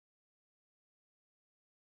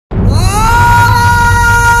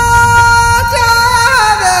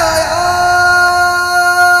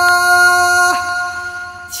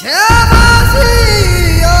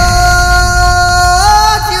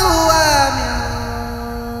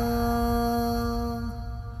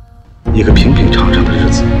一个平平常常的日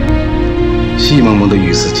子。细蒙蒙的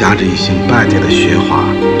雨丝夹着一星半点的雪花，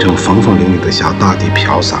正风风凛凛地向大地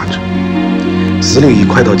飘洒着。司令一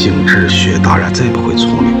快到景致，雪当然再不会从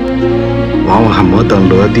留，往往还没等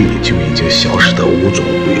落地，就已经消失得无踪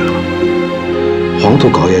无影了。黄土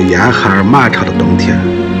高原严寒而漫长的冬天，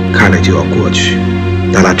看来就要过去，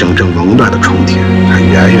但那真正温暖的春天还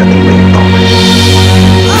远远的没有到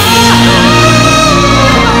来。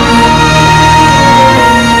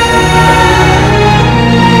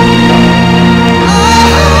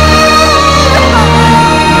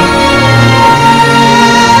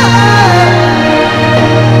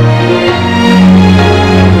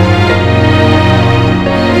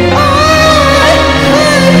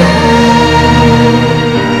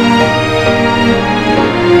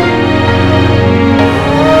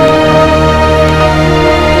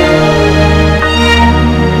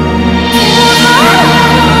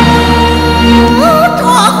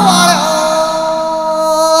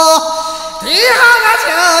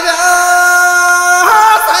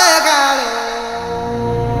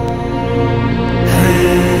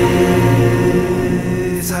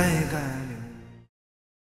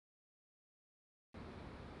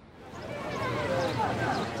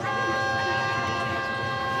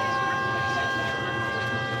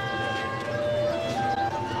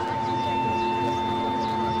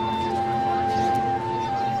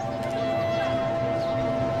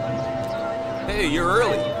Hey, you're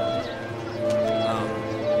early.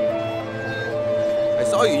 I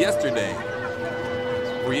saw you yesterday.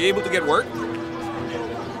 Were you able to get work?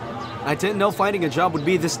 I didn't know finding a job would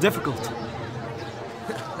be this difficult.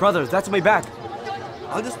 Brother, that's my bag.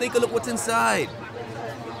 I'll just take a look what's inside.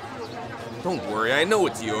 Don't worry, I know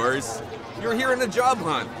it's yours. You're here on a job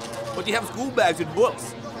hunt, but you have school bags with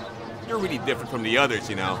books. You're really different from the others,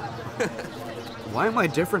 you know. Why am I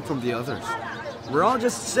different from the others? We're all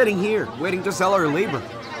just sitting here, waiting to sell our labor.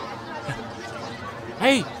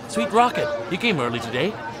 Hey, Sweet Rocket, you came early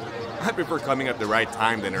today. I prefer coming at the right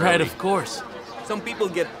time than early. Right, of course. Some people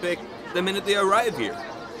get picked the minute they arrive here.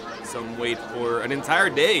 Some wait for an entire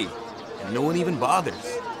day, and no one even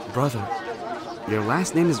bothers. Brother, your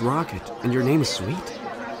last name is Rocket, and your name is Sweet?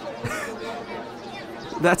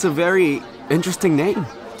 That's a very interesting name.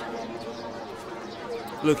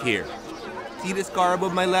 Look here. See this scar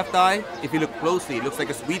above my left eye? If you look closely, it looks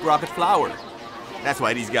like a sweet rocket flower. That's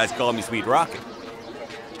why these guys call me Sweet Rocket.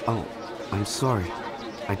 Oh, I'm sorry.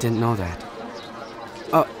 I didn't know that.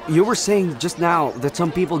 You were saying just now that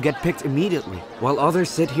some people get picked immediately, while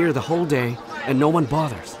others sit here the whole day and no one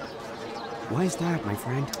bothers. Why is that, my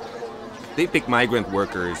friend? They pick migrant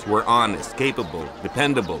workers who are honest, capable,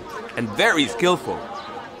 dependable, and very skillful.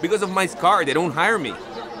 Because of my scar, they don't hire me.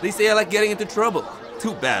 They say I like getting into trouble.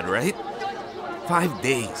 Too bad, right? 5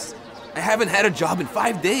 days. I haven't had a job in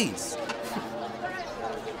 5 days.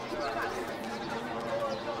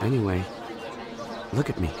 Anyway, look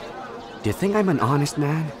at me. Do you think I'm an honest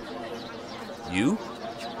man? You?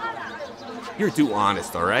 You're too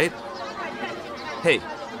honest, all right? Hey,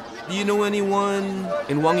 do you know anyone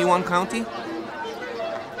in Yuan County?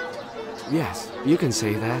 Yes, you can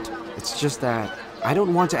say that. It's just that I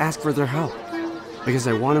don't want to ask for their help, because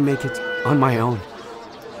I want to make it on my own.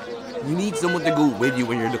 You need someone to go with you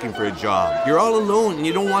when you're looking for a job. You're all alone and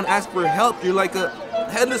you don't want to ask for help. You're like a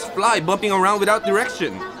headless fly bumping around without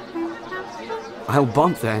direction. I'll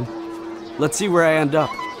bump then. Let's see where I end up.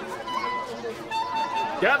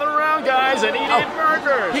 Gather around, guys, and eat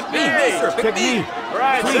burgers. Pick me, hey, sir, pick me.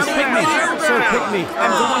 Right, Please pick me. Sir, pick me.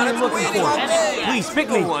 I'm the one you're looking for. Please pick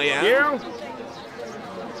me.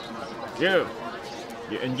 You.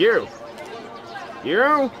 And you.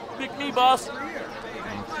 You. Pick me, boss.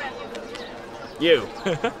 You.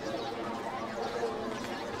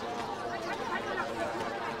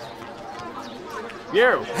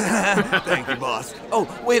 You. Thank you, boss. Oh,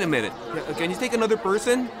 wait a minute. Can you take another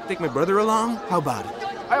person? Take my brother along? How about it?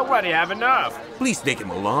 I already have enough. Please take him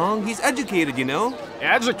along. He's educated, you know.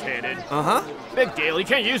 Educated? Uh-huh. Big deal. You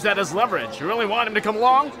can't use that as leverage. You really want him to come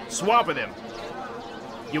along? Swap with him.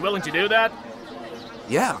 You willing to do that?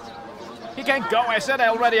 Yeah. He can't go. I said I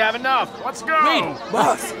already have enough. Let's go. Wait,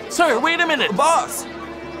 boss. Sir, wait a minute. Boss.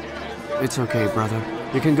 It's okay, brother.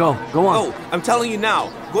 You can go. Go on. Oh, I'm telling you now.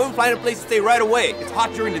 Go and find a place to stay right away. It's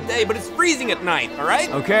hot during the day, but it's freezing at night, all right?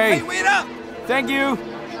 Okay. Hey, wait up. Thank you.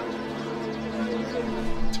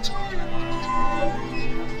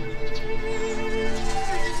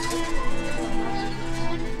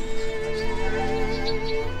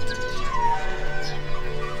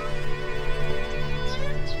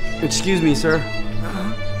 Excuse me, sir.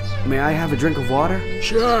 May I have a drink of water?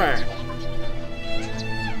 Sure.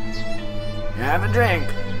 Have a drink.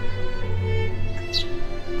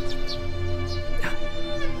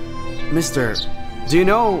 Mister, do you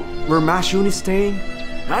know where Ma Shun is staying?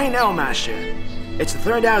 I know, Ma Shun. It's the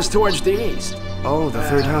third house towards the east. Oh, the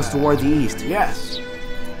third house toward the east. Yes.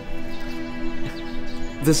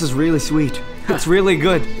 This is really sweet. It's really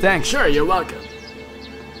good. Thanks. Sure, you're welcome.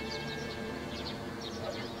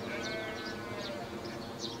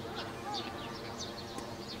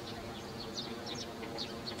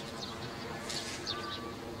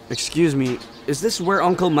 Excuse me, is this where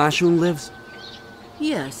Uncle Ma Shun lives?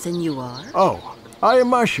 Yes, and you are? Oh, I am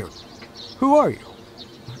Ma Shun. Who are you?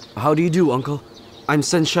 How do you do, Uncle? I'm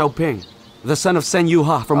Sen Xiaoping, the son of Sen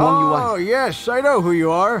Yuha from Wang Yuan. Oh, yes, I know who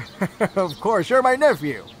you are. Of course, you're my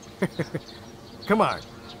nephew. Come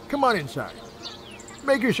on inside.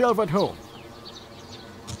 Make yourself at home.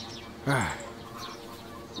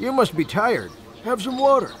 You must be tired. Have some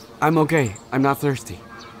water. I'm okay. I'm not thirsty.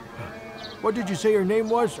 What did you say your name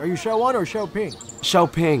was? Are you Xiaowan or Xiaoping?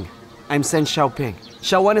 Xiaoping. I'm Sen Xiaoping.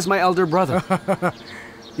 Xiaowan is my elder brother.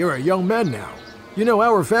 You're a young man now. You know,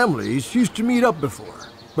 our families used to meet up before,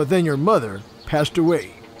 but then your mother passed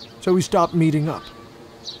away, so we stopped meeting up.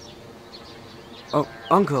 Oh,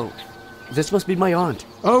 Uncle, this must be my aunt.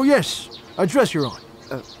 Oh, yes. Address your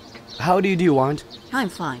aunt. How do you do, Aunt? I'm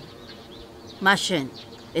fine. Ma Shun,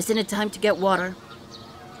 isn't it time to get water?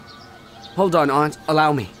 Hold on, Aunt.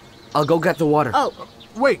 Allow me. I'll go get the water. Oh,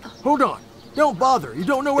 Wait, hold on. Don't bother. You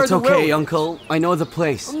don't know where It's the well okay, is. Uncle. I know the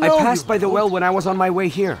place. No, I passed you by the don't. well when I was on my way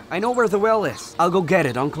here. I know where the well is. I'll go get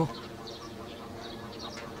it, Uncle.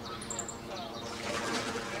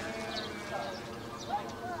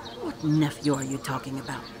 what nephew are you talking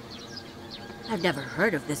about? I've never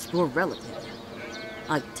heard of this poor relative.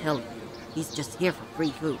 I tell you, he's just here for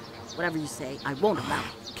free food. Whatever you say, I won't allow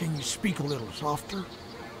it. Can you speak a little softer?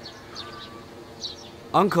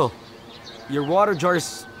 Uncle, your water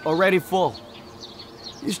jar's already full.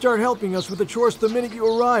 You start helping us with the chores the minute you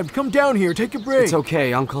arrived. Come down here, take a break. It's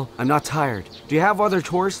okay, Uncle. I'm not tired. Do you have other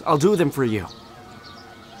chores? I'll do them for you.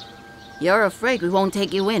 You're afraid we won't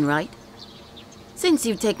take you in, right? Since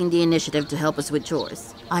you've taken the initiative to help us with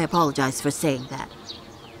chores, I apologize for saying that.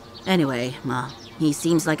 Anyway, Ma, he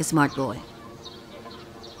seems like a smart boy.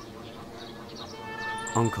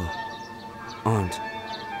 Uncle, Aunt,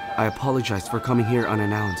 I apologize for coming here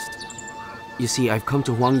unannounced. You see, I've come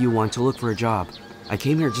to Wang Yuan to look for a job. I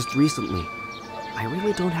came here just recently. I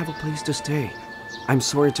really don't have a place to stay. I'm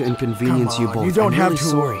sorry to inconvenience Come you on, both. you don't I'm have really to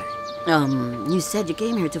sorry. worry. You said you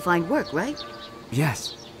came here to find work, right?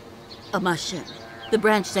 Yes. Ma Shun, the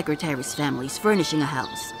branch secretary's family's furnishing a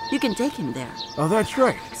house. You can take him there. Oh, that's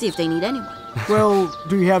right. See if they need anyone. Well,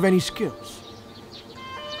 do you have any skills?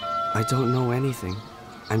 I don't know anything.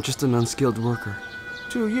 I'm just an unskilled worker.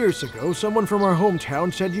 2 years ago, someone from our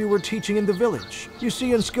hometown said you were teaching in the village. You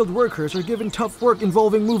see, unskilled workers are given tough work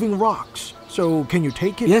involving moving rocks. So, can you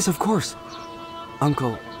take it? Yes, of course.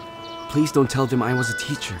 Uncle, please don't tell them I was a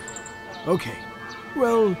teacher. Okay.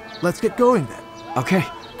 Well, let's get going then. Okay.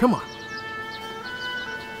 Come on.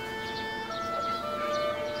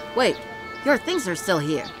 Wait, your things are still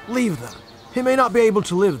here. Leave them. He may not be able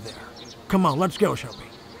to live there. Come on, let's go, shall we?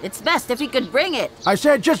 It's best if he could bring it. I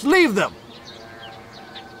said just leave them!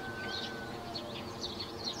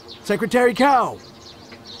 Secretary Cow!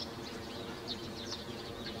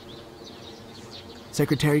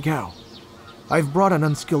 Secretary Cow, I've brought an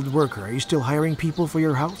unskilled worker. Are you still hiring people for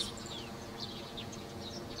your house?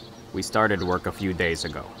 We started work a few days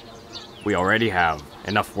ago. We already have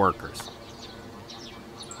enough workers.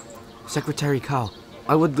 Secretary Cao,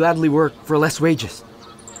 I would gladly work for less wages.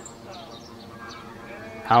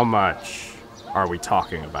 How much are we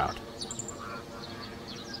talking about?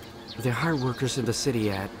 They hire workers in the city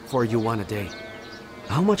at 4 yuan a day.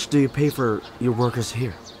 How much do you pay for your workers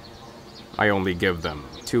here? I only give them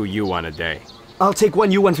 2 yuan a day. I'll take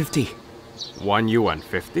 1 yuan 50. 1 yuan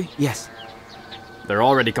 50? Yes. They're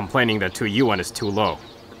already complaining that 2 yuan is too low.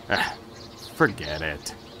 Forget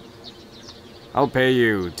it. I'll pay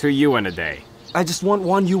you 2 yuan a day. I just want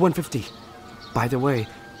 1 yuan 50. By the way,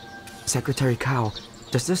 Secretary Cao,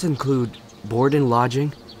 does this include board and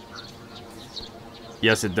lodging?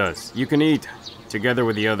 Yes, it does. You can eat together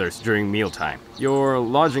with the others during mealtime. Your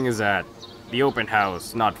lodging is at the open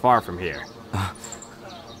house not far from here.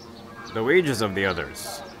 The wages of the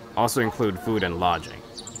others also include food and lodging.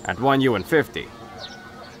 At 1 yuan 50,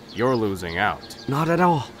 you're losing out. Not at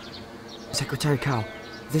all. Secretary Cao,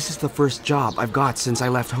 this is the first job I've got since I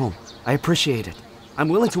left home. I appreciate it. I'm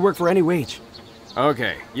willing to work for any wage.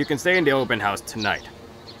 Okay, you can stay in the open house tonight.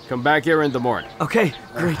 Come back here in the morning. Okay,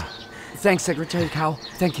 great. Thanks, Secretary Cao.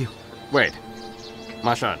 Thank you. Wait,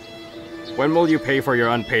 Mashan, when will you pay for your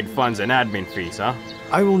unpaid funds and admin fees, huh?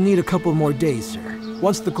 I will need a couple more days, sir.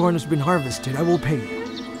 Once the corn has been harvested, I will pay you.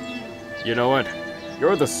 You know what?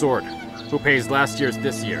 You're the sort who pays last year's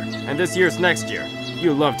this year, and this year's next year.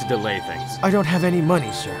 You love to delay things. I don't have any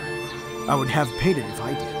money, sir. I would have paid it if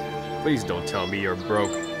I did. Please don't tell me you're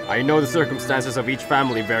broke. I know the circumstances of each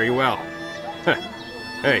family very well.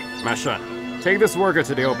 Hey, my son, take this worker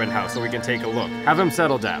to the open house so we can take a look. Have him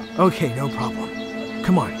settle down. Okay, no problem.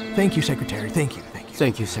 Come on. Thank you, Secretary. Thank you.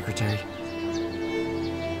 Thank you, Secretary.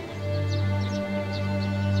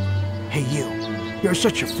 Hey, you. You're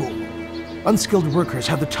such a fool. Unskilled workers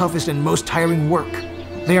have the toughest and most tiring work.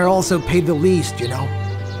 They are also paid the least, you know.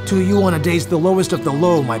 2 you on a day's the lowest of the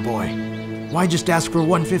low, my boy. Why just ask for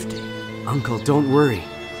 150? Uncle, don't worry.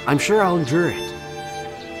 I'm sure I'll endure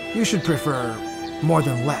it. You should prefer more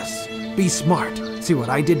than less. Be smart. See what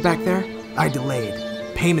I did back there? I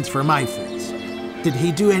delayed payments for my fees. Did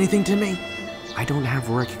he do anything to me? I don't have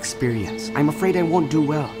work experience. I'm afraid I won't do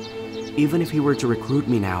well. Even if he were to recruit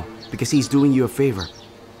me now, because he's doing you a favor,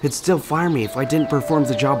 he'd still fire me if I didn't perform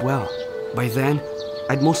the job well. By then,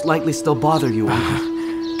 I'd most likely still bother you,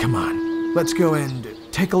 Uncle. Come on. Let's go and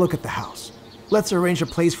take a look at the house. Let's arrange a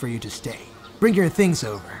place for you to stay. Bring your things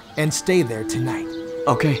over and stay there tonight.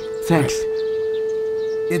 Okay, thanks.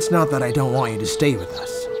 It's not that I don't want you to stay with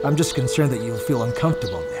us. I'm just concerned that you'll feel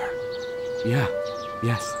uncomfortable there. Yeah,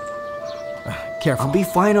 yes. Careful. I'll be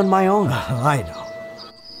fine on my own. I know.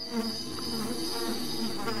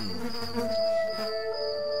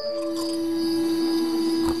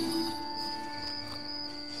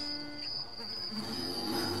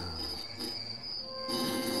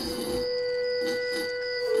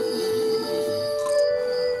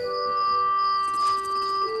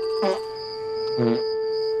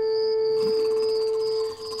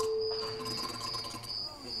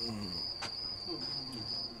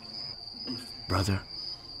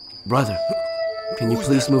 Brother, can you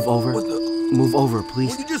please move over? Move over,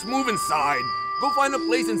 please. Will you just move inside? Go find a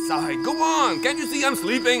place inside. Go on. Can't you see I'm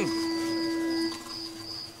sleeping?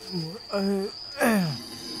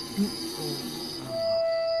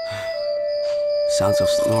 Sounds of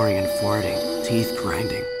snoring and farting, teeth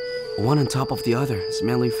grinding. One on top of the other,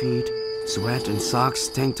 smelly feet, sweat and socks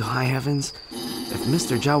stank to high heavens. If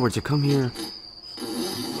Mr. Zhao were to come here,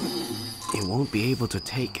 he won't be able to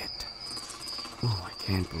take it. Oh, I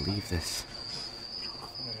can't believe this.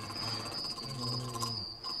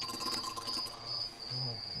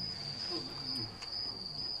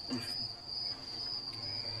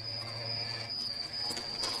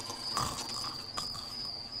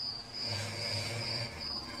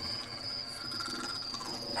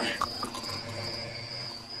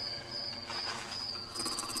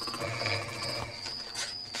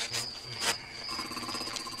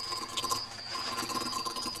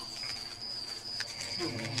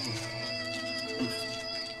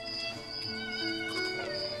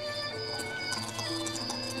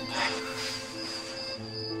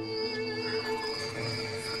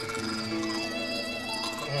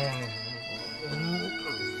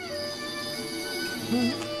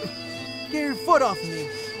 Get your foot off me!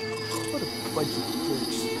 What a bunch of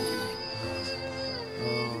jerks.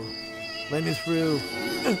 Oh, let me through.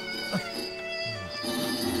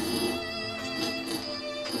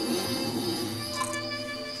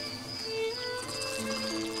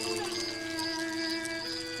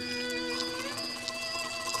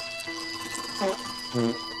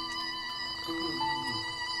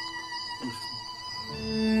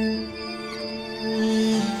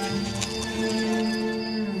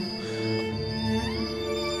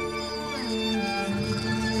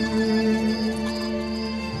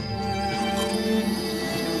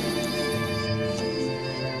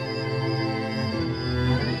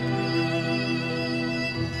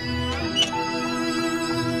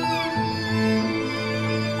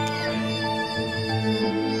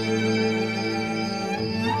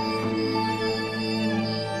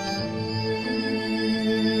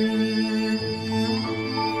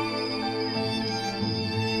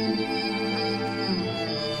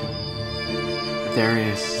 There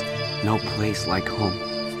is no place like home,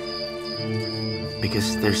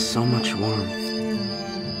 because there's so much warmth.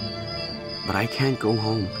 But I can't go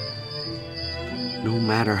home, no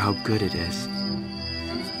matter how good it is.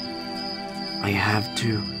 I have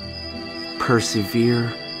to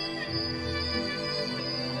persevere,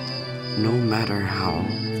 no matter how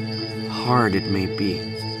hard it may be.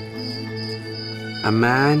 A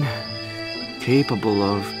man capable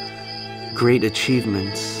of great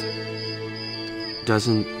achievements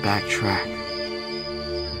doesn't backtrack.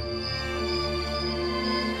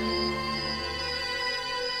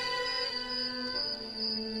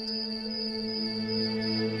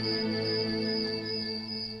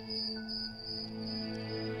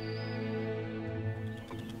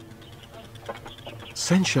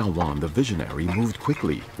 Sen Xiaowan, the visionary, moved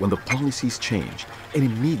quickly when the policies changed and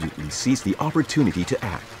immediately seized the opportunity to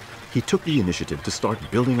act. He took the initiative to start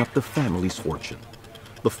building up the family's fortune.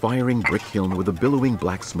 The firing brick kiln with the billowing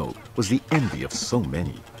black smoke was the envy of so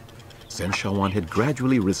many. Sen Xiaowan had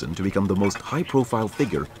gradually risen to become the most high-profile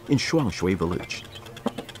figure in Shuangshui village.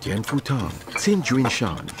 Tian Futang, Qin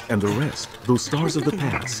Juinshan, and the rest, those stars of the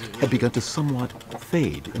past, had begun to somewhat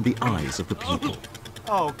fade in the eyes of the people.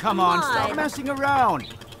 Oh, come on, stop messing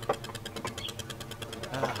around.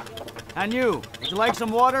 And you, would you like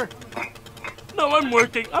some water? No, I'm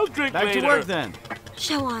working. I'll drink Back later. to work then.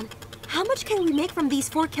 Xiaowan, how much can we make from these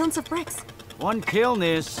 4 kilns of bricks? 1 kiln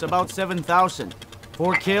is about 7,000.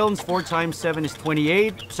 4 kilns, 4 times 7 is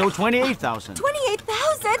 28, so 28,000.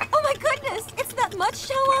 28,000? Oh my goodness! It's that much,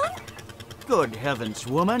 Xiaowan? Good heavens,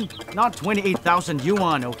 woman. Not 28,000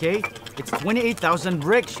 yuan, okay? It's 28,000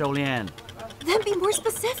 bricks, Sholian. Then be more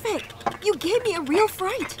specific. You gave me a real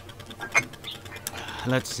fright.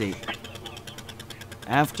 Let's see.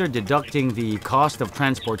 After deducting the cost of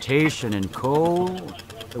transportation and coal,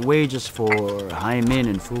 the wages for Haimin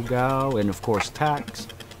and Fugao, and of course tax,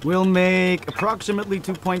 we'll make approximately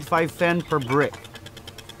 2.5 fen per brick.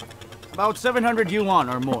 About 700 yuan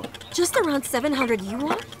or more. Just around 700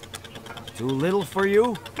 yuan? Too little for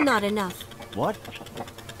you? Not enough. What?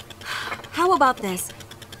 How about this?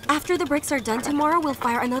 After the bricks are done tomorrow, we'll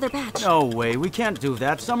fire another batch. No way, we can't do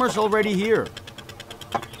that. Summer's already here.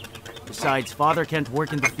 Besides, Father can't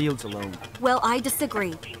work in the fields alone. Well, I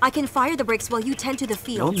disagree. I can fire the bricks while you tend to the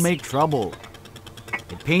fields. Don't make trouble.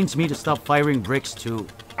 It pains me to stop firing bricks too.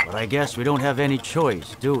 But I guess we don't have any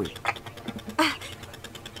choice, do we?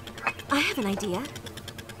 I have an idea.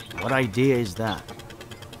 What idea is that?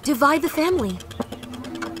 Divide the family.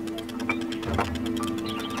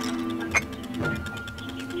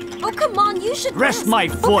 Oh, come on, you should Rest my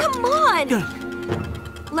foot! Oh, come on!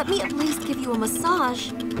 Let me at least give you a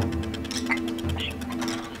massage.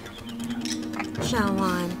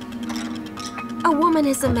 Xiaowan, a woman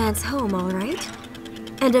is a man's home, all right?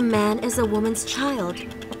 And a man is a woman's child.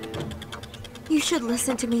 You should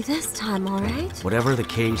listen to me this time, all right? Whatever the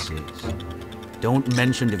case is, don't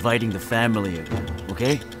mention dividing the family again,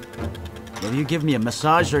 okay? Whether you give me a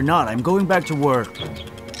massage or not, I'm going back to work.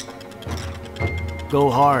 Go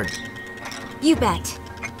hard. You bet.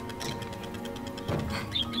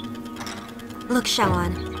 Look,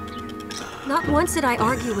 Xiaowan, not once did I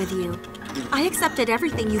argue with you. I accepted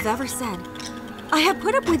everything you've ever said. I have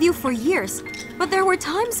put up with you for years, but there were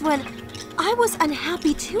times when I was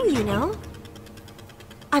unhappy too, you know?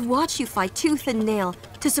 I've watched you fight tooth and nail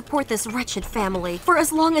to support this wretched family for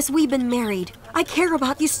as long as we've been married. I care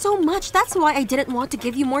about you so much, that's why I didn't want to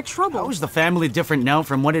give you more trouble. How is the family different now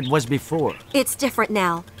from what it was before? It's different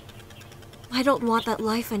now. I don't want that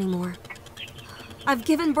life anymore. I've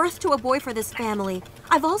given birth to a boy for this family.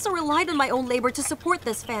 I've also relied on my own labor to support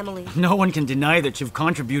this family. No one can deny that you've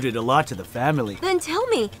contributed a lot to the family. Then tell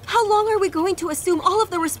me, how long are we going to assume all of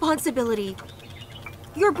the responsibility?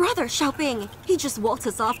 Your brother, Xiaoping, he just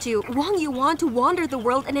waltzes off to Wang Yuan to wander the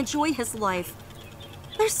world and enjoy his life.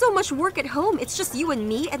 There's so much work at home, it's just you and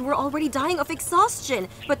me, and we're already dying of exhaustion.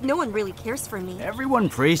 But no one really cares for me. Everyone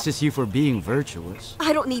praises you for being virtuous.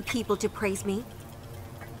 I don't need people to praise me.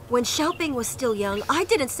 When Xiaoping was still young, I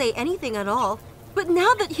didn't say anything at all. But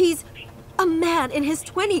now that he's a man in his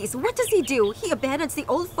 20s, what does he do? He abandons the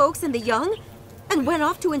old folks and the young and went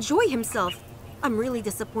off to enjoy himself. I'm really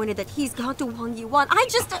disappointed that he's gone to Wang Yuan. I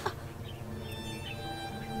just...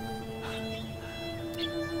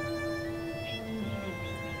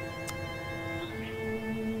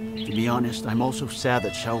 To be honest, I'm also sad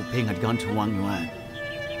that Xiaoping had gone to Wang Yuan.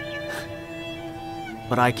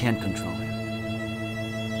 But I can't control him.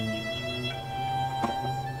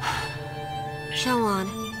 Xiaowan,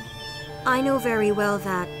 I know very well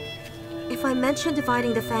that if I mentioned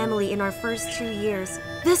dividing the family in our first 2 years,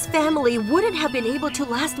 this family wouldn't have been able to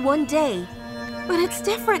last one day. But it's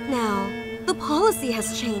different now. The policy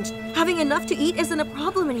has changed. Having enough to eat isn't a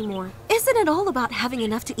problem anymore. Isn't it all about having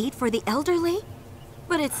enough to eat for the elderly?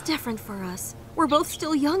 But it's different for us. We're both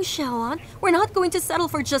still young, Xiaowan. We're not going to settle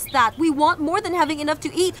for just that. We want more than having enough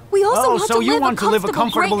to eat. We also want to live a comfortable, so you want to live a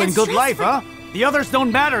comfortable and good life, huh? stress-free- The others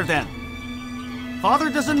don't matter then. Father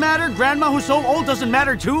doesn't matter, Grandma who's so old doesn't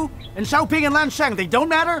matter too, and Xiaoping and Lanshang, they don't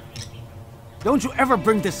matter? Don't you ever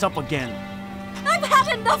bring this up again. I've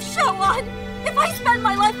had enough, Xiaowan! If I spend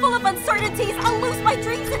my life full of uncertainties, I'll lose my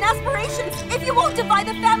dreams and aspirations. If you won't divide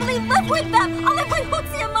the family, live with them. I'll live with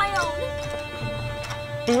Hootsie on my own.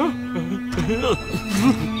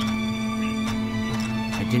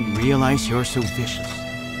 I didn't realize you're so vicious.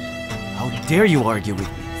 How dare you argue with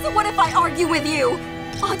me? So what if I argue with you?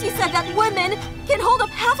 Auntie said that women can hold up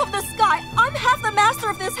half of the sky. I'm half the master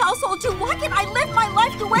of this household too. Why can't I live my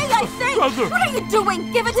life the way I think? Brother. What are you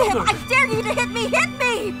doing? Give it to him. I dare you to hit me. Hit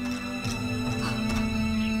me!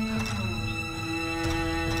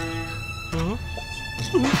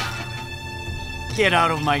 Get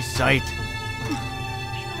out of my sight.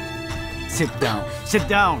 Sit down. Sit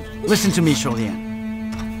down. Listen to me, Sholian.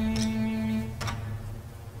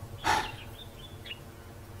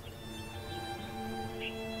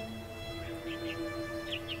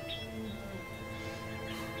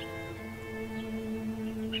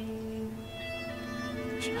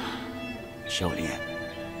 Sholian.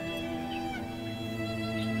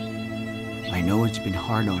 I know it's been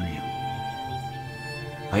hard on you.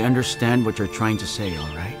 I understand what you're trying to say,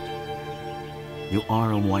 all right? You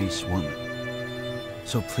are a wise woman.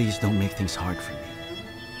 So please don't make things hard for me.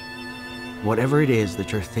 Whatever it is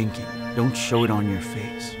that you're thinking, don't show it on your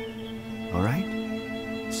face. All right?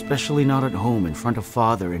 Especially not at home in front of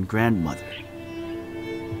father and grandmother.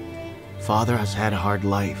 Father has had a hard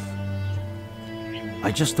life.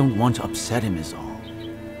 I just don't want to upset him is all.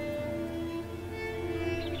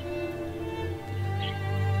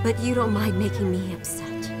 But you don't mind making me upset.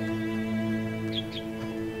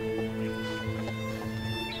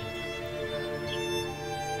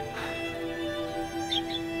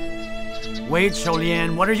 Wait,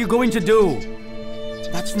 Sholian, what are you going to do?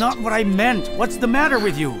 That's not what I meant. What's the matter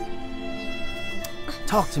with you?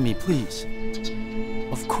 Talk to me, please.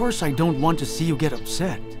 Of course I don't want to see you get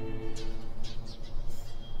upset.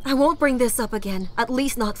 I won't bring this up again, at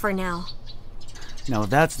least not for now. Now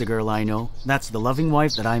that's the girl I know. That's the loving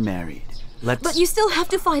wife that I married. But you still have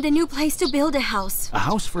to find a new place to build a house. A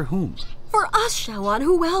house for whom? For us, Shawan.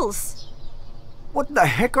 Who else? What the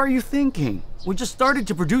heck are you thinking? We just started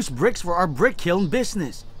to produce bricks for our brick kiln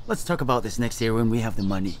business. Let's talk about this next year when we have the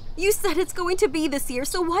money. You said it's going to be this year,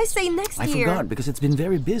 so why say next year? I forgot because it's been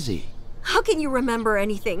very busy. How can you remember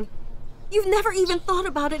anything? You've never even thought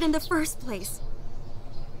about it in the first place.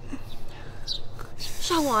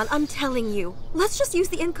 Shawan, I'm telling you, let's just use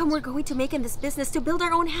the income we're going to make in this business to build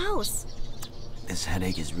our own house. This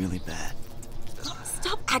headache is really bad.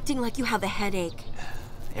 Stop acting like you have a headache.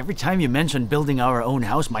 Every time you mention building our own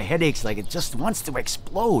house, my head aches like it just wants to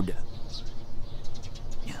explode.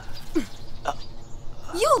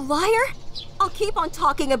 You liar! I'll keep on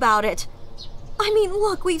talking about it. I mean,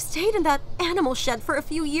 look, we've stayed in that animal shed for a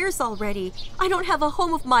few years already. I don't have a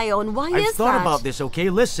home of my own. Why is that? I've thought about this, okay?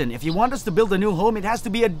 Listen, if you want us to build a new home, it has to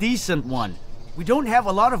be a decent one. We don't have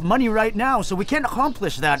a lot of money right now, so we can't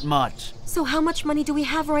accomplish that much. So how much money do we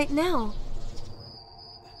have right now?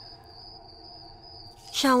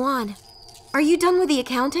 Shawan, are you done with the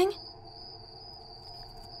accounting?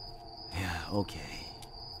 Yeah, okay.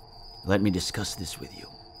 Let me discuss this with you.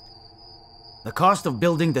 The cost of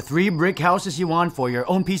building the 3 brick houses you want for your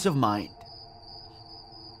own peace of mind.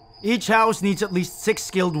 Each house needs at least 6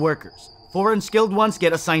 skilled workers. 4 unskilled ones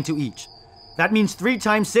get assigned to each. That means 3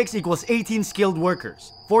 times 6 equals 18 skilled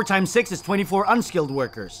workers. 4 times 6 is 24 unskilled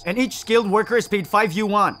workers. And each skilled worker is paid 5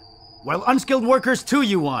 yuan. While unskilled workers 2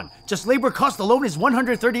 yuan. Just labor cost alone is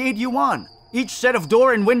 138 yuan. Each set of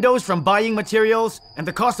door and windows from buying materials, and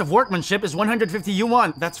the cost of workmanship is 150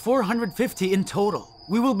 yuan. That's 450 in total.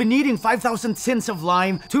 We will be needing 5,000 tins of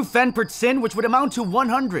lime, 2 fen per tin, which would amount to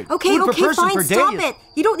 100. Okay, Food per person fine, per day stop it.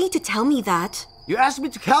 You don't need to tell me that. You asked me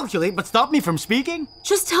to calculate, but stop me from speaking?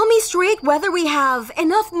 Just tell me straight whether we have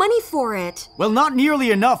enough money for it. Well, not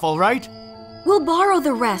nearly enough, all right? We'll borrow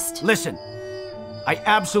the rest. Listen, I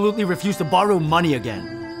absolutely refuse to borrow money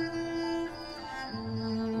again.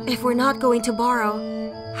 If we're not going to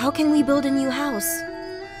borrow, how can we build a new house?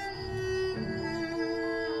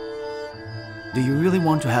 Do you really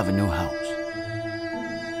want to have a new house?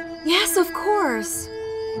 Yes, of course.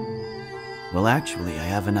 Well, actually, I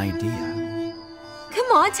have an idea.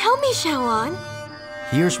 Come on, tell me, Shawan.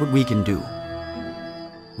 Here's what we can do.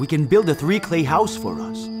 We can build a 3 clay house for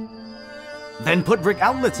us. Then put brick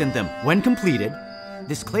outlets in them. When completed,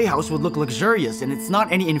 this clay house would look luxurious and it's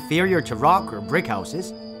not any inferior to rock or brick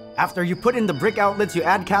houses. After you put in the brick outlets, you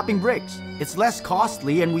add capping bricks. It's less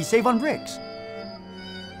costly and we save on bricks.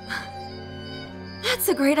 That's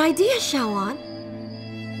a great idea, Shawan.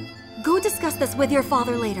 Go discuss this with your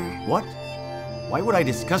father later. What? Why would I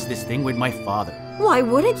discuss this thing with my father? Why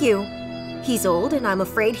wouldn't you? He's old and I'm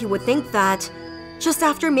afraid he would think that just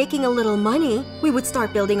after making a little money, we would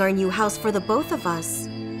start building our new house for the both of us.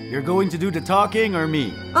 You're going to do the talking or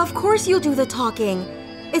me? Of course you'll do the talking.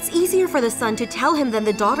 It's easier for the son to tell him than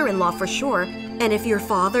the daughter-in-law for sure. And if your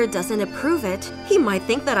father doesn't approve it, he might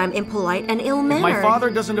think that I'm impolite and ill-mannered. If my father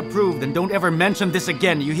doesn't approve, then don't ever mention this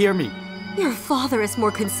again, you hear me? Your father is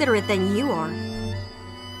more considerate than you are.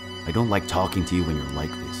 I don't like talking to you when you're like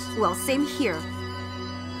this. Well, same here.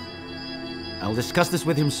 I'll discuss this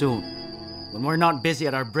with him soon. When we're not busy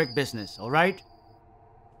at our brick business, all right?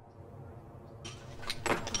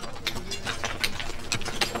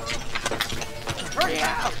 Hurry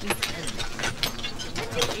up!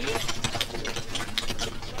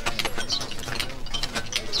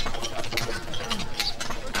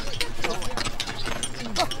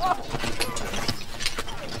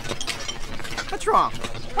 What's wrong?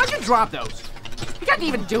 Why'd you drop those? You can't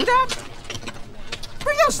even do that?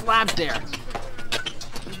 Bring those slabs there.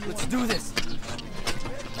 Let's do this.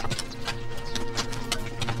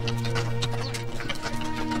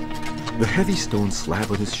 The heavy stone slab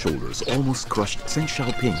on his shoulders almost crushed Zheng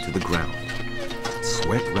Xiaoping to the ground.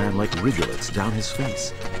 Sweat ran like rivulets down his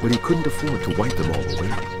face, but he couldn't afford to wipe them all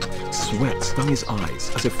away. Sweat stung his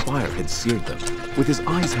eyes as if fire had seared them. With his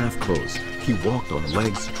eyes half closed, he walked on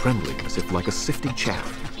legs trembling as if like a sifting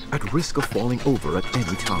chaff, at risk of falling over at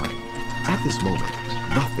any time. At this moment,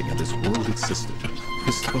 nothing in this world existed.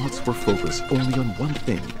 His thoughts were focused only on one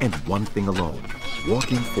thing and one thing alone: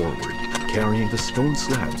 walking forward, carrying the stone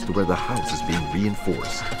slabs to where the house is being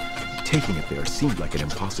reinforced. Taking it there seemed like an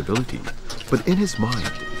impossibility, but in his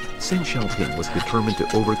mind, Zheng Xiaoping was determined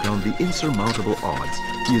to overcome the insurmountable odds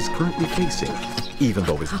he is currently facing, even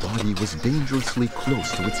though his body was dangerously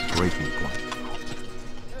close to its breaking point.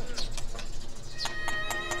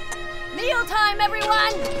 Mealtime,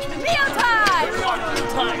 everyone! Mealtime!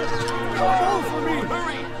 Mealtime! Go for me!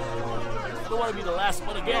 Hurry! I don't want to be the last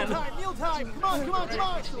one again. Mealtime! Come on, come on, come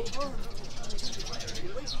on!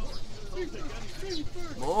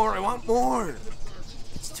 More, I want more.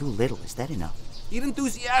 It's too little. Is that enough? Eat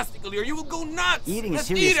enthusiastically or you will go nuts. Eating Let's is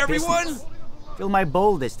serious eat, everyone. business. Fill my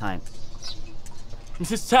bowl this time.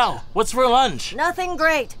 Mrs. Cao, what's for lunch? Nothing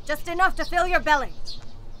great. Just enough to fill your belly.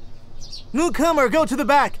 Newcomer, go to the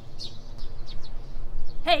back!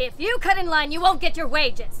 Hey, if you cut in line, you won't get your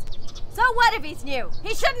wages. So what if he's new?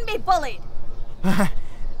 He shouldn't be bullied.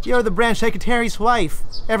 You're the branch secretary's wife.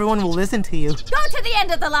 Everyone will listen to you. Go to the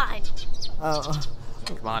end of the line.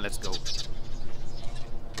 Come on, let's go.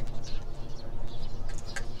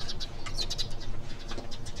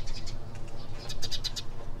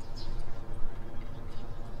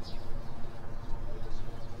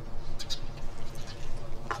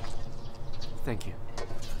 Thank you.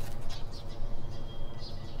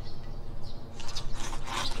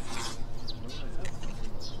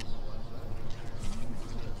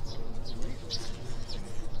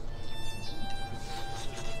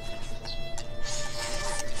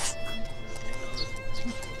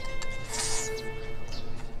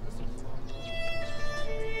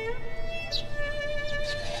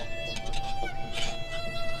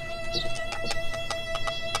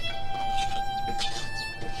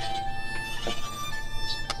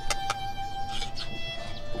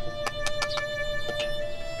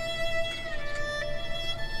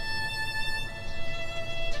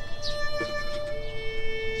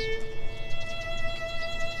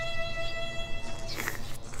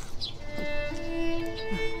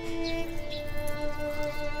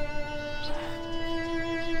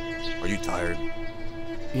 Are you tired?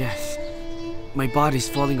 Yes. My body's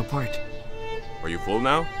falling apart. Are you full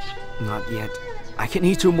now? Not yet. I can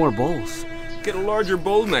eat 2 more bowls. Get a larger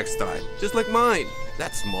bowl next time, just like mine.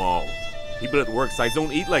 That's small. People at work sites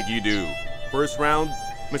don't eat like you do. First round,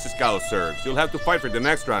 Mrs. Cao serves. You'll have to fight for the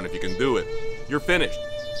next round if you can do it. You're finished.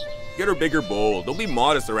 Get her bigger bowl. Don't be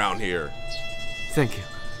modest around here. Thank you.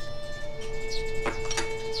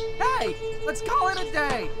 Hey, let's call it a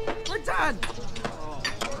day. We're done.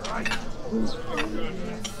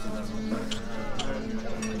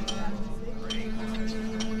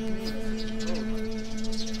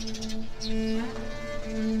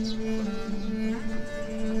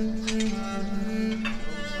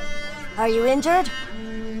 Are you injured?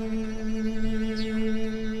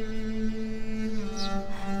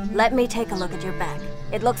 Let me take a look at your back.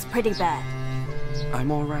 It looks pretty bad.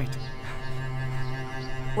 I'm all right.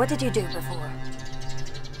 What did you do before?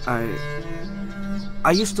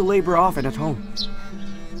 I used to labor often at home.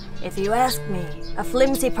 If you ask me, a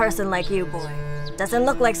flimsy person like you, boy, doesn't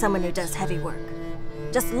look like someone who does heavy work.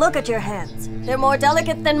 Just look at your hands. They're more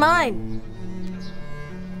delicate than mine.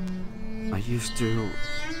 I used to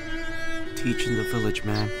teach in the village,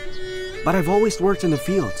 ma'am. But I've always worked in the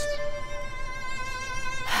fields.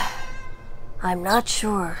 I'm not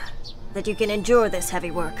sure that you can endure this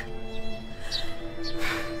heavy work.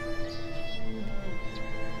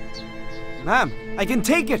 Ma'am, I can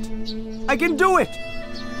take it! I can do it!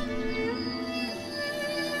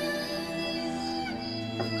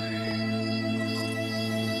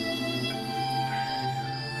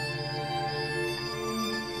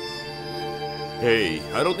 Hey,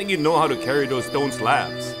 I don't think you know how to carry those stone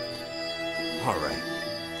slabs. Alright,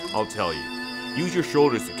 I'll tell you. Use your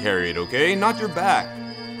shoulders to carry it, okay? Not your back.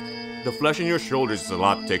 The flesh in your shoulders is a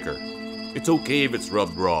lot thicker. It's okay if it's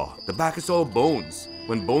rubbed raw. The back is all bones.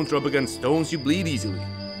 When bones rub against stones, you bleed easily.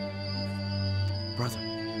 Brother,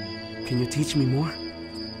 can you teach me more?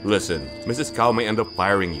 Listen, Mrs. Cow may end up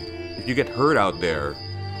firing you. If you get hurt out there,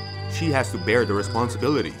 she has to bear the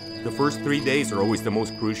responsibility. The first 3 days are always the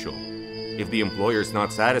most crucial. If the employer is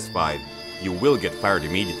not satisfied, you will get fired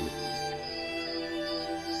immediately.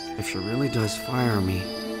 If she really does fire me,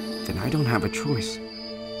 then I don't have a choice.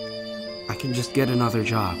 I can just get another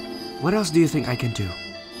job. What else do you think I can do?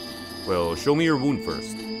 Well, show me your wound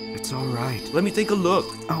first. It's all right. Let me take a look.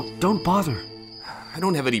 Oh, don't bother. I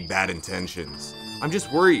don't have any bad intentions. I'm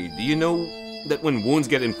just worried. Do you know that when wounds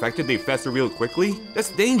get infected, they fester real quickly? That's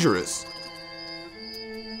dangerous.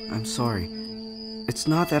 I'm sorry. It's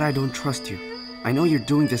not that I don't trust you. I know you're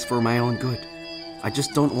doing this for my own good. I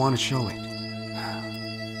just don't want to show it.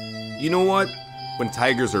 You know what? When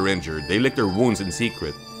tigers are injured, they lick their wounds in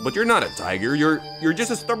secret. But you're not a tiger, you're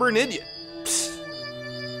just a stubborn idiot. Psst.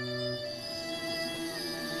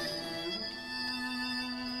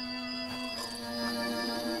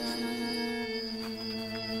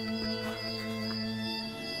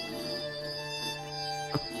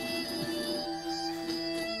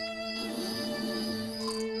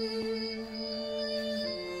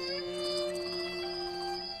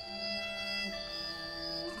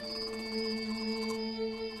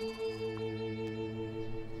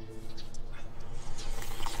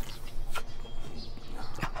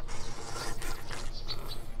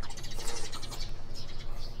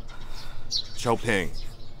 Xiaoping,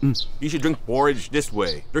 you should drink porridge this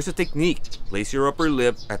way. There's a technique. Place your upper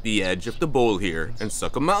lip at the edge of the bowl here and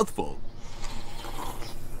suck a mouthful.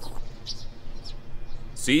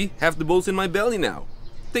 See? Half the bowl's in my belly now.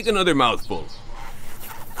 Take another mouthful.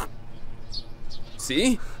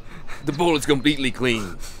 See? The bowl is completely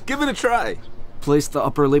clean. Give it a try. Place the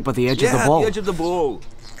upper lip at the edge of the bowl. Yeah, the edge of the bowl.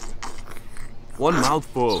 One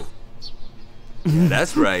mouthful. Yeah,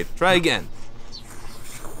 that's right. Try again.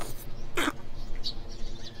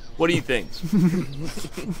 What do you think?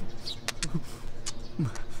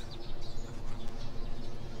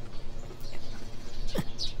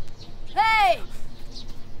 Hey!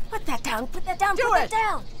 Put that down, put that down, put that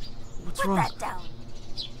down! What's Put wrong? that down.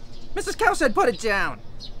 Mrs. Cow said put it down.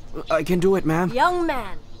 I can do it, ma'am. Young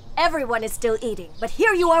man, everyone is still eating, but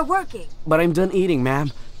here you are working. But I'm done eating,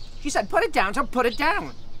 ma'am. She said put it down, so put it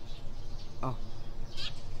down. Oh.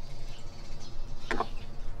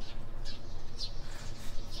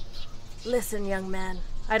 Listen, young man,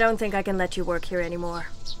 I don't think I can let you work here anymore.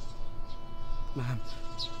 Ma'am,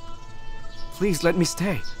 please let me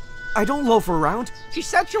stay. I don't loaf around. She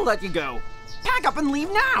said she'll let you go. Pack up and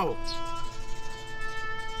leave now.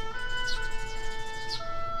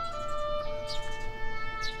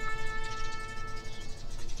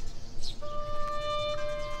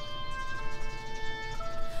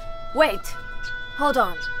 Wait. Hold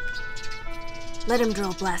on. Let him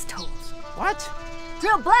drill blast holes. What?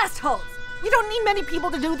 Drill blast holes! We don't need many people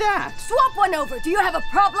to do that. Swap one over. Do you have a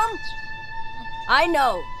problem? I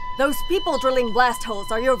know. Those people drilling blast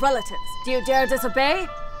holes are your relatives. Do you dare disobey?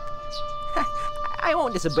 I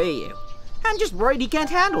won't disobey you. I'm just worried he can't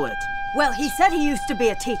handle it. Well, he said he used to be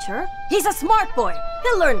a teacher. He's a smart boy.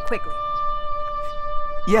 He'll learn quickly.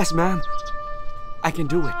 Yes, ma'am. I can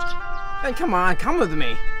do it. Then come on, come with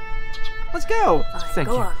me. Let's go. Fine, Thank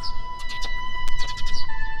go you. on.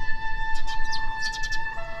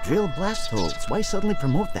 Drill blast holes. Why suddenly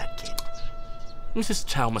promote that kid? Mrs.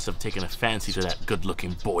 Chow must have taken a fancy to that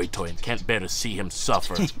good-looking boy toy and can't bear to see him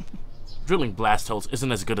suffer. Drilling blast holes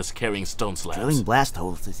isn't as good as carrying stone slabs. Drilling blast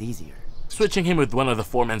holes is easier. Switching him with one of the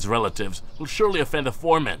foreman's relatives will surely offend the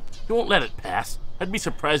foreman. He won't let it pass. I'd be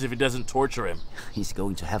surprised if he doesn't torture him. He's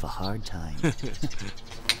going to have a hard time.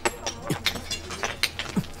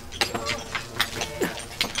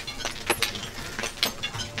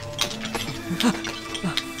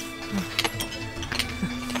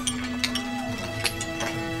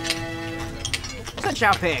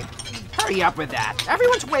 Xiaoping, hurry up with that.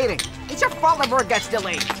 Everyone's waiting. It's your fault if work gets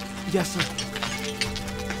delayed. Yes, sir.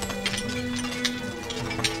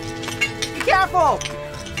 Be careful!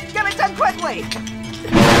 Get it done quickly!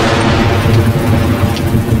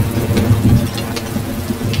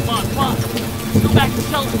 Come on, come on. Let's go back to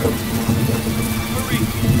shelter. Hurry.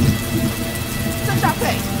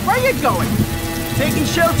 Xiaoping, where are you going? Taking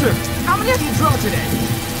shelter. How many have you drilled today?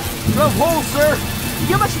 12 holes, sir.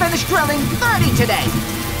 You must finish drilling 30 today.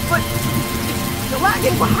 But you're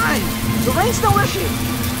lagging behind. The rain's no issue.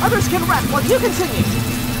 Others can rest while you continue.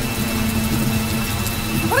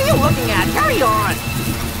 What are you looking at? Carry on.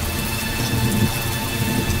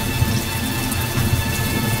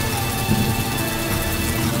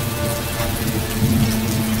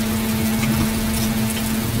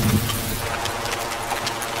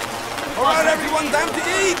 All right, everyone, time to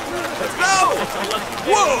eat. Let's go.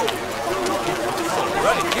 Whoa. All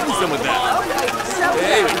right, give me some of that. Okay,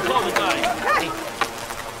 settle down. Hey,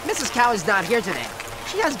 Mrs. Cowie's not here today.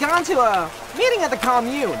 She has gone to a meeting at the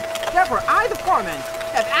commune. Therefore, I, the foreman,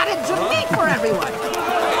 have added some meat for everyone.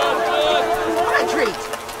 What a treat.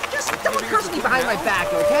 Just don't curse me behind my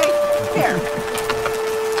back, okay? Here.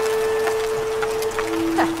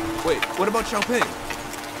 Wait, what about Xiaoping?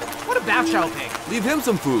 What about Xiaoping? Leave him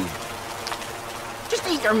some food. Just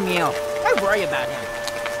eat your meal. I worry about him.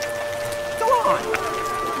 Go on.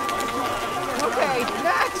 Okay,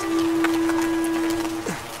 next.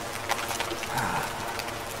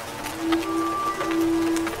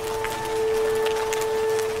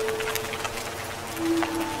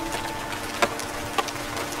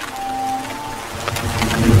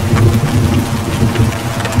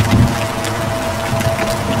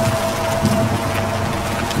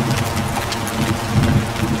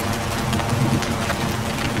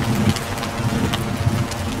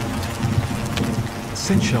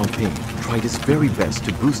 Sen Xiaoping tried his very best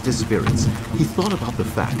to boost his spirits. He thought about the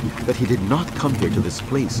fact that he did not come here to this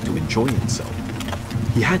place to enjoy himself.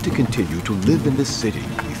 He had to continue to live in this city,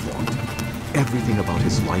 he thought. Everything about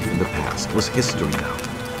his life in the past was history now.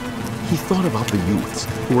 He thought about the youths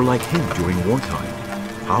who were like him during wartime.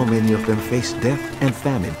 How many of them faced death and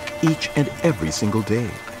famine each and every single day?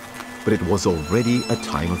 But it was already a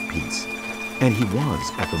time of peace. And he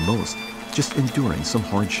was, at the most, just enduring some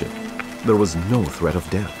hardship. There was no threat of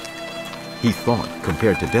death. He thought,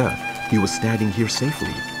 compared to death, he was standing here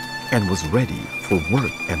safely and was ready for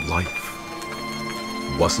work and life.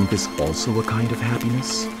 Wasn't this also a kind of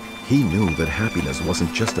happiness? He knew that happiness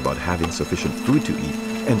wasn't just about having sufficient food to eat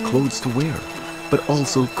and clothes to wear, but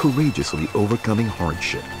also courageously overcoming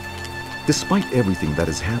hardship. Despite everything that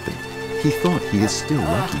has happened, he thought he is still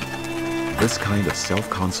lucky. This kind of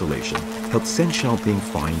self-consolation helped Sen Xiaoping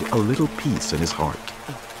find a little peace in his heart.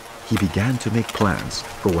 He began to make plans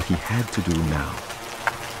for what he had to do now.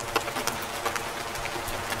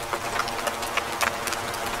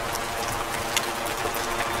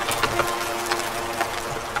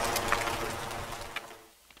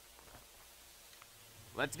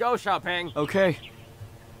 Let's go, Xiaoping. Okay.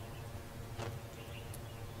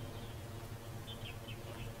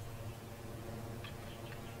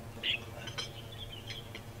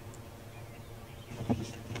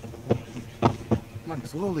 Come on,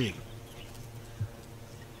 slowly.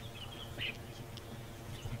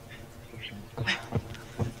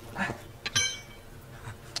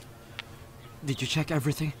 Did you check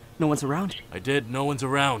everything? No one's around? I did. No one's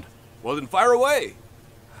around. Well, then fire away.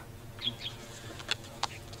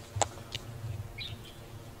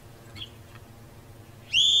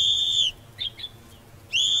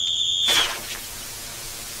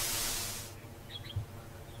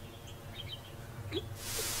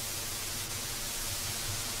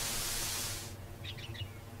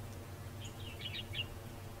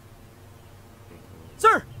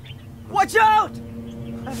 Sir! Watch out!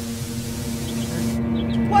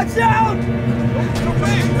 Watch out! Wait!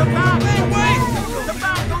 The back! Wait! The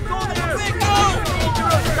back! Don't go there! Wait, go!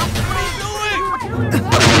 What are you doing?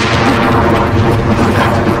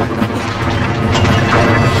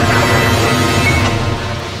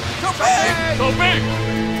 So big! So big!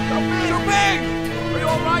 So big! Are you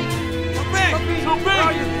alright? So big! So Where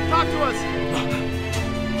are big! you? Talk to us.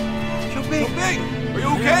 So big! Are you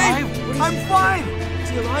okay? I'm fine. Is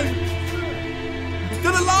he alive? He's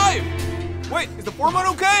still alive! Wait, is the foreman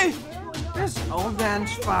okay? This old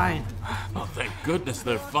man's fine. Oh, thank goodness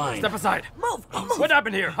they're fine. Step aside. Move! What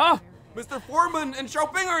happened here, huh? Mr. Foreman and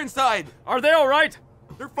Xiaoping are inside. Are they all right?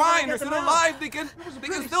 They're fine. They're still alive. They can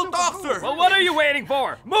still talk, sir. Well, what are you waiting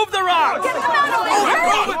for? Move the rocks!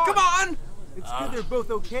 Come on! It's good they're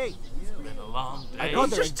both okay. It's been a long day.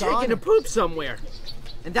 He's just taking a poop somewhere.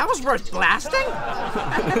 And that was worth blasting?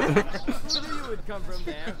 You would come from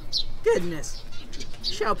there. Goodness.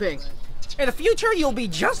 Xiaoping, in the future you'll be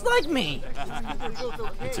just like me.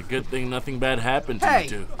 It's a good thing nothing bad happened to Hey, you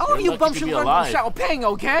two. all You're of you lucky bumps to should be learn alive. from Xiaoping,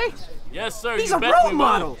 okay? Yes, sir. He's you a bet role we will.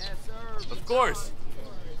 model. Of course.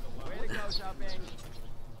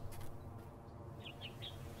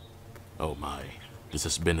 Oh my, this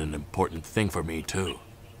has been an important thing for me too.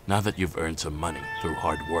 Now that you've earned some money through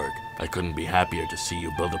hard work, I couldn't be happier to see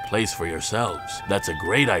you build a place for yourselves. That's a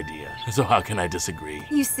great idea. So how can I disagree?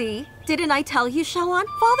 You see? Didn't I tell you, Shawan?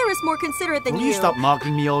 Father is more considerate than Will you. you stop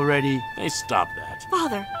mocking me already? Hey, stop that.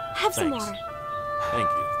 Father, have some Thanks. water. Thank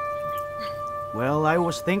you. Well, I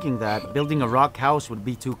was thinking that building a rock house would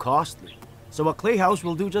be too costly. So a clay house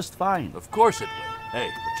will do just fine. Of course it will. Hey,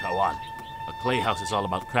 but Chawan, a clay house is all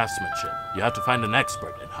about craftsmanship. You have to find an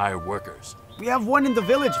expert and hire workers. We have one in the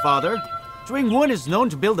village, Father. Jing Yuan is known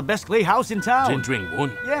to build the best clay house in town. Jing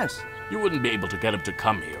Yuan? Yes. You wouldn't be able to get him to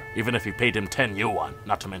come here, even if you paid him 10 yuan,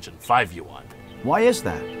 not to mention 5 yuan. Why is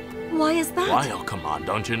that? Why is that? Why? Oh, come on,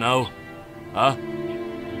 don't you know? Huh?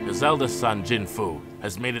 His eldest son, Jin Fu,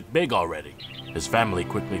 has made it big already. His family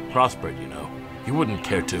quickly prospered, you know. You wouldn't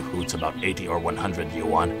care two hoots about 80 or 100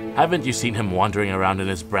 yuan. Haven't you seen him wandering around in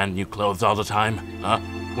his brand new clothes all the time? Huh?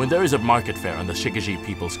 When there is a market fair on the Shikaji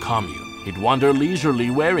People's Commune, he'd wander leisurely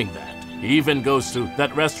wearing that. He even goes to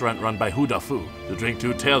that restaurant run by Huda Fu to drink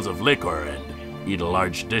 2 taels of liquor and eat a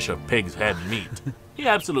large dish of pig's head meat. He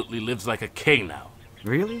absolutely lives like a king now.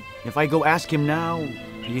 Really? If I go ask him now,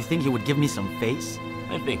 do you think he would give me some face?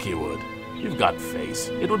 I think he would. You've got face.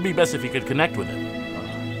 It would be best if you could connect with him.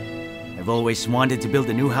 I've always wanted to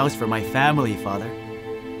build a new house for my family, Father.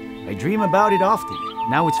 I dream about it often.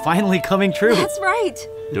 Now it's finally coming true. That's right.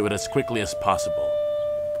 Do it as quickly as possible.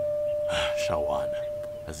 Shawan,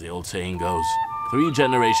 as the old saying goes, 3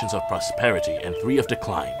 generations of prosperity and 3 of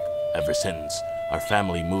decline. Ever since our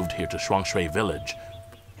family moved here to Shuangshui village,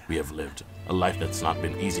 we have lived a life that's not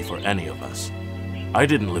been easy for any of us. I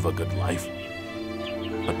didn't live a good life.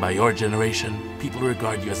 But by your generation, people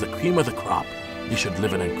regard you as the cream of the crop. You should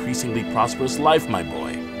live an increasingly prosperous life, my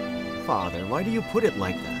boy. Father, why do you put it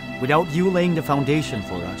like that? Without you laying the foundation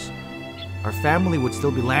for us, our family would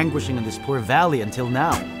still be languishing in this poor valley until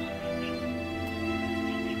now.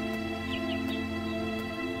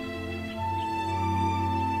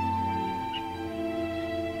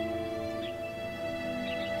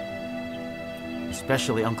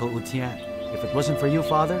 Especially Uncle Utian. If it wasn't for you,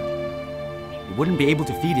 Father, he wouldn't be able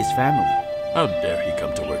to feed his family. How dare he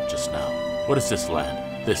come to work just now? What is this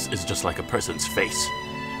land? This is just like a person's face.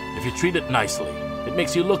 If you treat it nicely, it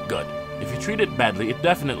makes you look good. If you treat it badly, it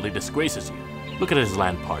definitely disgraces you. Look at his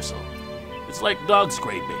land parcel. It's like dog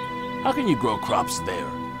scraping. How can you grow crops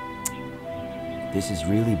there? This is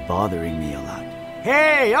really bothering me a lot.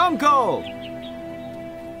 Hey, Uncle!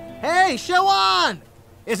 Hey, Shawan!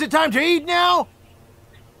 Is it time to eat now?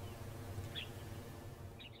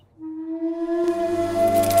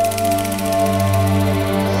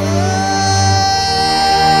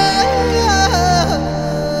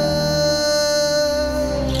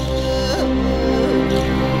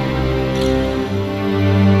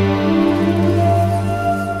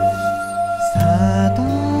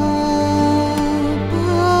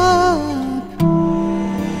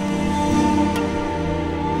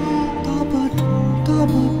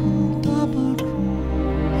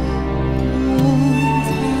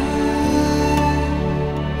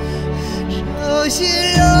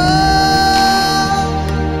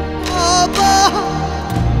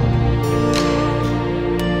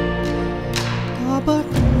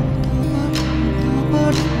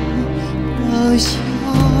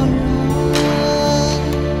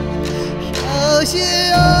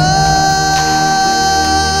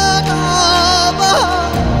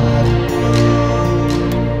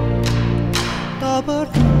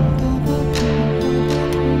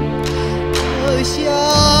 Shall